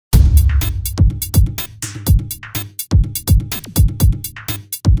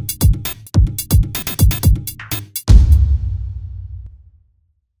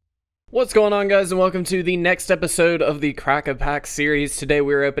What's going on, guys, and welcome to the next episode of the Crack a Pack series. Today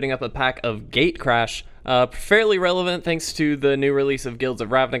we're opening up a pack of Gatecrash. Fairly relevant thanks to the new release of Guilds of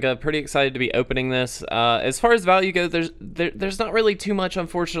Ravnica. Pretty excited to be opening this. As far as value goes, there's not really too much,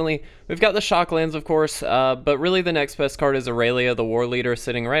 unfortunately. We've got the Shocklands, of course, but really the next best card is Aurelia, the War Leader,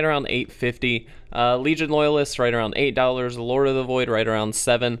 sitting right around $8.50. Legion Loyalist, right around $8. Lord of the Void, right around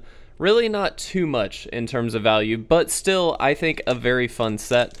 $7. Really not too much in terms of value, but still, I think a very fun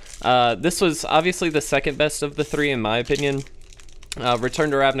set. This was obviously the second best of the three, in my opinion. Return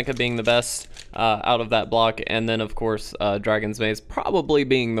to Ravnica being the best out of that block, and then, of course, Dragon's Maze probably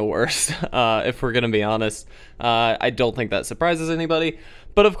being the worst, if we're going to be honest. I don't think that surprises anybody.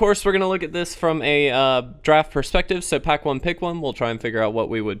 But, of course, we're going to look at this from a draft perspective, so pack one, pick one. We'll try and figure out what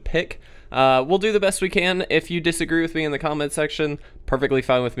we would pick. We'll do the best we can. If you disagree with me in the comment section, perfectly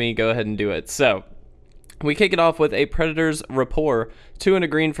fine with me. Go ahead and do it. So, we kick it off with a Predator's Rapport. 2 and a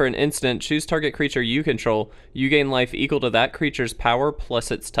green for an instant. Choose target creature you control. You gain life equal to that creature's power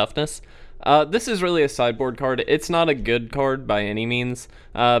plus its toughness. This is really a sideboard card. It's not a good card by any means,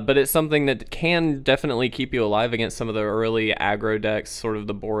 but it's something that can definitely keep you alive against some of the early aggro decks, sort of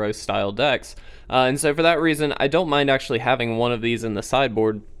the Boros style decks. And so for that reason, I don't mind actually having one of these in the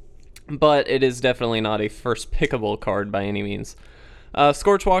sideboard. But it is definitely not a first pickable card by any means.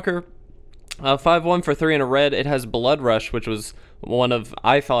 Scorchwalker, 5-1 for 3 and a red. It has Blood Rush, which was one of,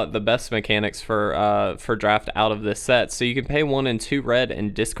 I thought, the best mechanics for draft out of this set. So you can pay 1 and 2 red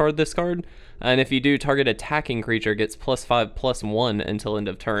and discard this card. And if you do, target attacking creature gets +5/+1 until end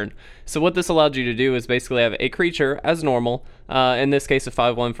of turn. So what this allowed you to do is basically have a creature as normal, in this case a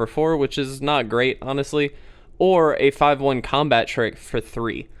 5-1 for 4, which is not great, honestly, or a 5-1 combat trick for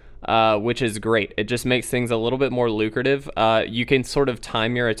 3. Which is great. It just makes things a little bit more lucrative. You can sort of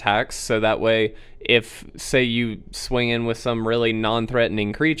time your attacks, so that way if, say, you swing in with some really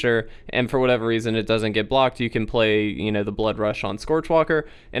non-threatening creature and for whatever reason it doesn't get blocked, you can play, you know, the Blood Rush on Scorchwalker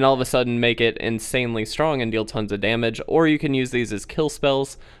and all of a sudden make it insanely strong and deal tons of damage, or you can use these as kill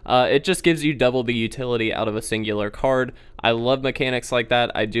spells. It just gives you double the utility out of a singular card. I love mechanics like that.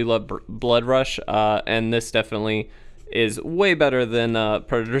 I do love Blood Rush, and this definitely is way better than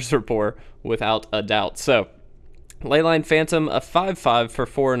Predator's Rapport, without a doubt. So, Leyline Phantom, a 5-5 for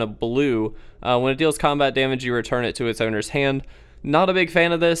 4 and a blue. When it deals combat damage, you return it to its owner's hand. Not a big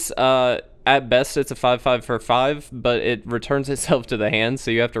fan of this. At best, it's a 5-5 for 5, but it returns itself to the hand,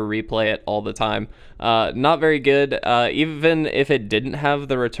 so you have to replay it all the time. Not very good. Even if it didn't have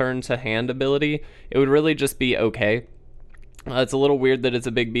the return to hand ability, it would really just be okay. It's a little weird that it's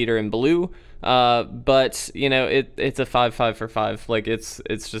a big beater in blue, but you know, it's a 5-5 for 5. Like it's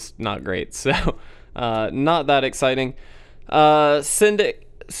just not great. So not that exciting.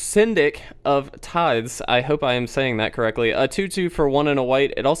 Syndic of Tithes, I hope I am saying that correctly. A 2-2 for 1 and a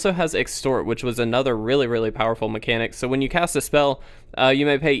white. It also has Extort, which was another really powerful mechanic. So when you cast a spell, you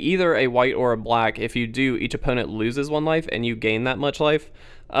may pay either a white or a black. If you do, each opponent loses 1 life and you gain that much life.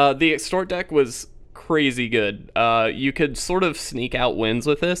 The Extort deck was crazy good. You could sort of sneak out wins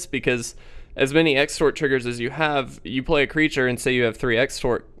with this because as many extort triggers as you have, you play a creature and say you have 3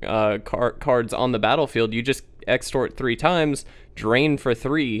 extort cards on the battlefield, you just extort 3 times, drain for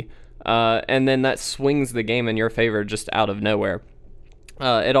 3, and then that swings the game in your favor just out of nowhere.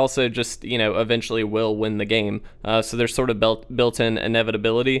 It also just, you know, eventually will win the game. So there's sort of built-in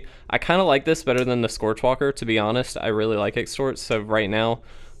inevitability. I kind of like this better than the Scorchwalker, to be honest. I really like extort, so right now,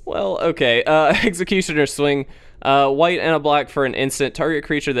 well, okay. Executioner Swing, white and a black for an instant. Target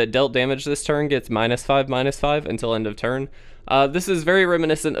creature that dealt damage this turn gets -5/-5 until end of turn. This is very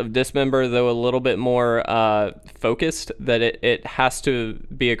reminiscent of Dismember, though a little bit more focused, that it has to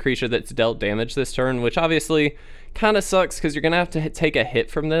be a creature that's dealt damage this turn, which obviously kind of sucks because you're going to have to take a hit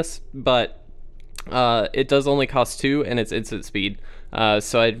from this, but it does only cost 2 and it's instant speed.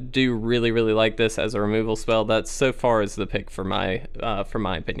 So I do really like this as a removal spell. That so far is the pick for my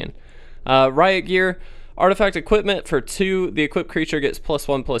opinion. Riot Gear, artifact equipment for 2. The equipped creature gets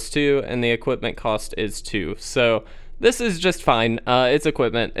 +1/+2, and the equipment cost is 2. So this is just fine. It's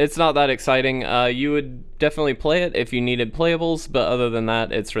equipment. It's not that exciting. You would definitely play it if you needed playables, but other than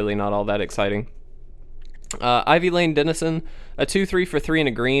that, it's really not all that exciting. Ivy Lane Denizen, a 2-3 for 3 and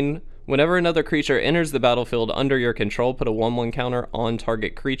a green. Whenever another creature enters the battlefield under your control, put a 1/1 counter on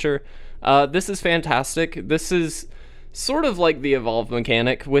target creature. This is fantastic. This is sort of like the Evolve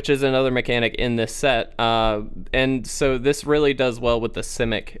mechanic, which is another mechanic in this set. And so this really does well with the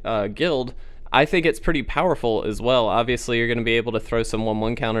Simic guild. I think it's pretty powerful as well. Obviously, you're going to be able to throw some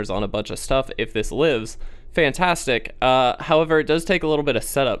 1/1 counters on a bunch of stuff if this lives. Fantastic. However, it does take a little bit of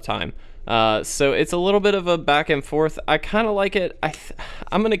setup time. So it's a little bit of a back and forth. I kind of like it.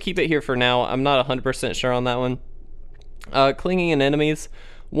 I'm going to keep it here for now. I'm not 100% sure on that one. Clinging in enemies.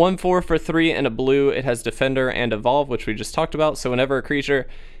 1/4 for 3 and a blue. It has Defender and Evolve, which we just talked about. So whenever a creature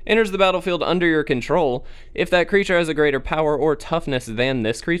enters the battlefield under your control, if that creature has a greater power or toughness than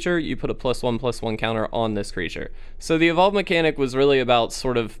this creature, you put a +1/+1 counter on this creature. So the Evolve mechanic was really about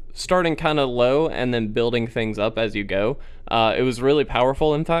sort of starting kind of low and then building things up as you go. It was really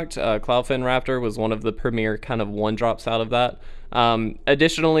powerful, in fact. Cloudfin Raptor was one of the premier kind of one-drops out of that.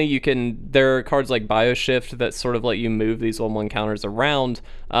 Additionally, there are cards like Bioshift that sort of let you move these 1/1 counters around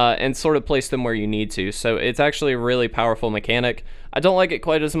and sort of place them where you need to. So it's actually a really powerful mechanic. I don't like it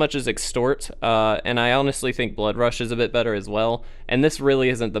quite as much as Extort, and I honestly think Blood Rush is a bit better as well. And this really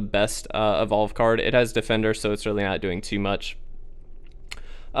isn't the best Evolve card. It has Defender, so it's really not doing too much.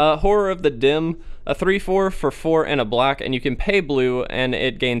 Horror of the Dim, a 3/4 for 4 and a black, and you can pay blue, and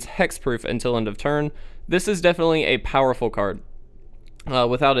it gains hexproof until end of turn. This is definitely a powerful card.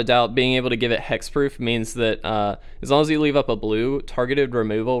 Without a doubt, being able to give it hexproof means that as long as you leave up a blue, targeted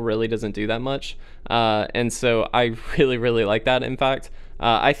removal really doesn't do that much. And so I really like that, in fact.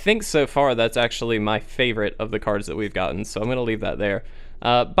 I think so far that's actually my favorite of the cards that we've gotten, so I'm going to leave that there.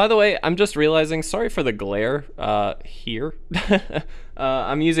 By the way, I'm just realizing, sorry for the glare here.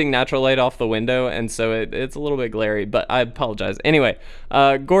 I'm using natural light off the window, and so it's a little bit glary, but I apologize. Anyway,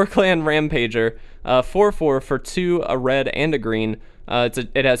 Gorklan Rampager, 4/4 for 2, a red and a green.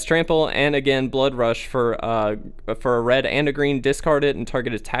 It has Trample and again Blood Rush for a red and a green. Discard it and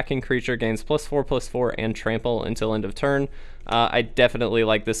target attacking creature gains +4/+4 and Trample until end of turn. I definitely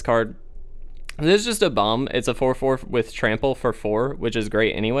like this card. This is just a bomb. It's a 4/4 with Trample for 4, which is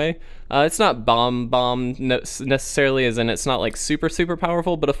great anyway. It's not bomb necessarily, as in it's not like super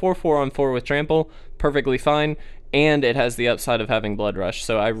powerful, but a 4/4 on 4 with Trample, perfectly fine. And it has the upside of having Blood Rush,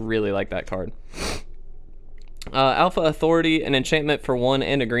 so I really like that card. Alpha Authority, an enchantment for 1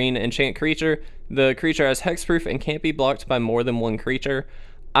 and a green. Enchant creature. The creature has hexproof and can't be blocked by more than one creature.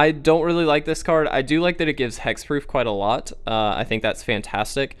 I don't really like this card. I do like that it gives hexproof quite a lot. I think that's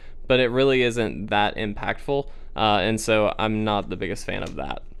fantastic, but it really isn't that impactful, and so I'm not the biggest fan of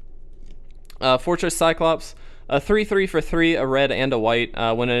that. Fortress Cyclops, a 3/3 for 3, a red and a white.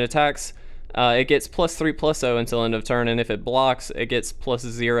 When it attacks, it gets +3/+0 until end of turn, and if it blocks, it gets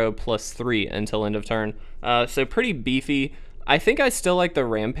 +0/+3 until end of turn. So pretty beefy. I think I still like the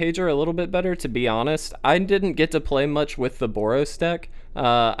Rampager a little bit better, to be honest. I didn't get to play much with the Boros deck.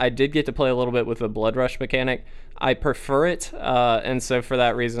 I did get to play a little bit with the Blood Rush mechanic. I prefer it, and so for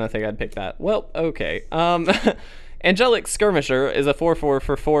that reason, I think I'd pick that. Well, okay. Angelic Skirmisher is a 4/4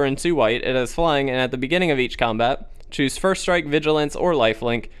 for 4 and 2 white. It has flying, and at the beginning of each combat, choose First Strike, Vigilance, or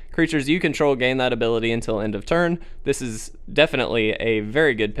Lifelink. Creatures you control gain that ability until end of turn. This is definitely a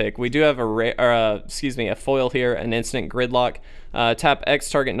very good pick. We do have a foil here, an instant Gridlock. Tap X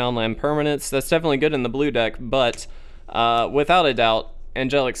target non-land permanents. That's definitely good in the blue deck, but without a doubt,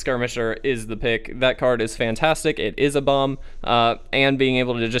 Angelic Skirmisher is the pick. That card is fantastic. It is a bomb, and being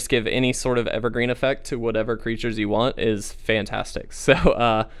able to just give any sort of evergreen effect to whatever creatures you want is fantastic.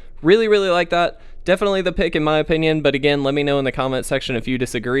 So really like that. Definitely the pick in my opinion, but again, let me know in the comment section if you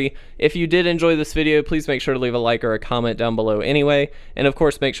disagree. If you did enjoy this video, please make sure to leave a like or a comment down below anyway, and of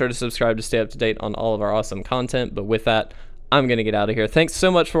course make sure to subscribe to stay up to date on all of our awesome content. But with that, I'm gonna get out of here. Thanks so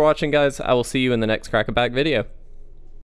much for watching, guys. I will see you in the next Crack-A-Pack video.